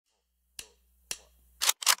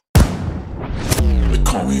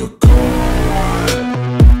call me a god.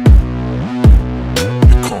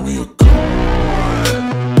 You call me a god.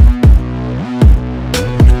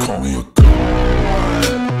 You call me a god.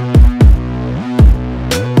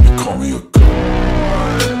 You call me a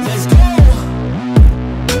god. Let's go.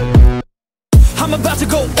 I'm about to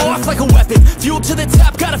go off like a weapon. Fuel to the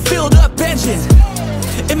top, got a filled up engine.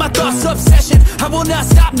 In my thoughts, obsession, I will not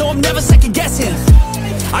stop, no, I'm never second guessing.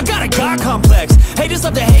 I got a God complex, haters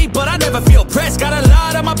love to hate, but I never feel pressed. Got a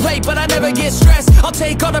lot on my plate, but I never get stressed. I'll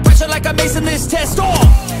take all the pressure like I'm acing this test.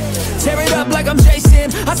 Tear it up like I'm Jason.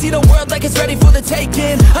 I see the world like it's ready for the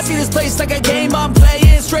taking. I see this place like a game I'm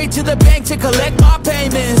playing. Straight to the bank to collect my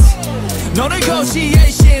payments. No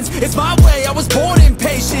negotiations, it's my way, I was born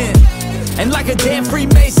impatient. And like a damn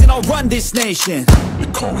Freemason, I'll run this nation. You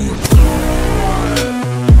call me a god.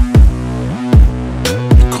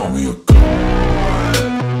 You call me a god.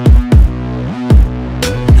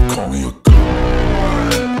 You call me a god.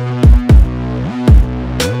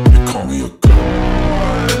 You call me a god.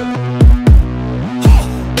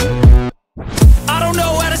 I don't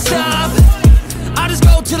know how to stop, I just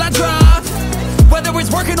go till I drop. Whether it's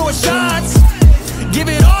working or shots, give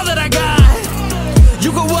it all that I got.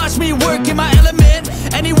 You can watch me work in my element.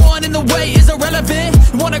 Anyone in the way is irrelevant.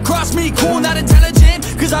 You wanna cross me, cool, not intelligent,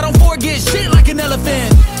 cause I don't forget shit like an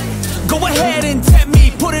elephant. Go ahead and tempt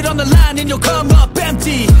me, put it on the line and you'll come up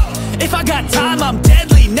empty. If I got time, I'm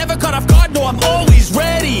deadly. Never caught off guard, no, I'm always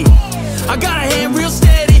ready. I got a hand real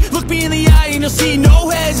steady. Look me in the eye and you'll see no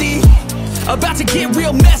hezzy. About to get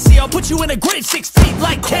real messy, I'll put you in a grave 6 feet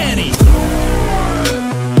like Kenny.